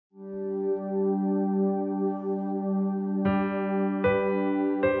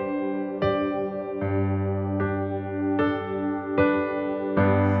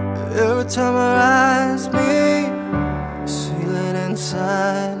time her eyes meet, this feeling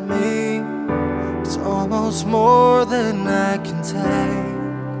inside me, it's almost more than I can take.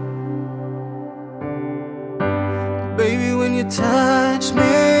 Baby, when you touch me,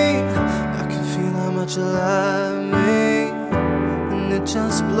 I can feel how much you love me, and it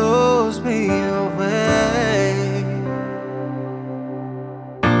just blows me away.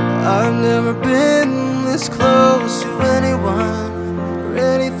 I've never been this close to anyone or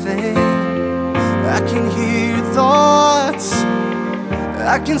anything. I can hear your thoughts,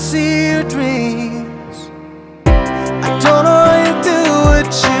 I can see your dreams. I don't know how you do what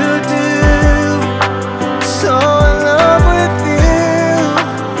you do, so in love with you,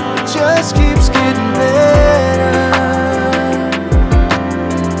 it just keeps getting better.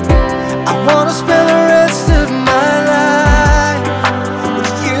 I wanna spend the rest of my life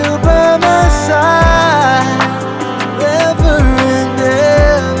with you by my side, forever and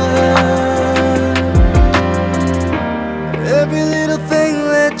ever. Every little thing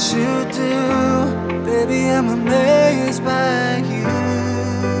that you do, baby, I'm amazed by you.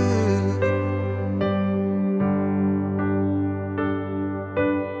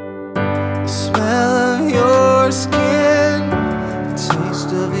 The smell of your skin, the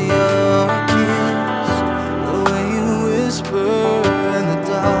taste of your kiss, the way you whisper in the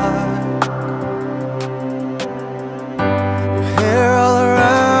dark, your hair all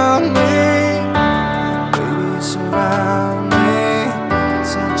around me, baby, you surround me, you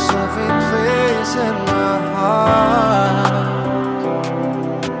touch every place in my heart.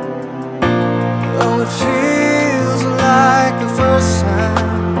 Oh, it feels like the first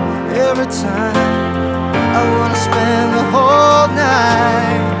time, every time. I wanna spend the whole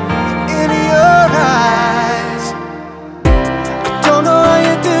night in your eyes. I don't know how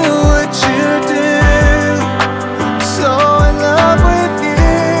you do what you do, so in love with you,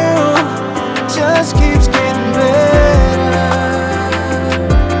 it just keeps getting better.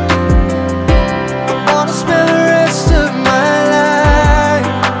 I wanna spend the rest of my life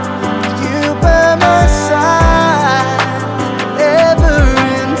with you by my side, forever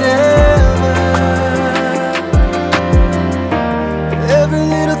and ever. Every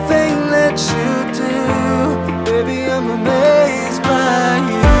little thing that you do, baby, I'm amazed by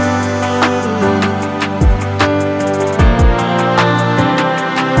you.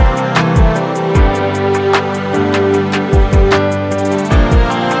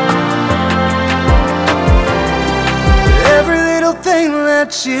 Every little thing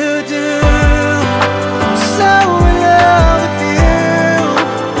that you do,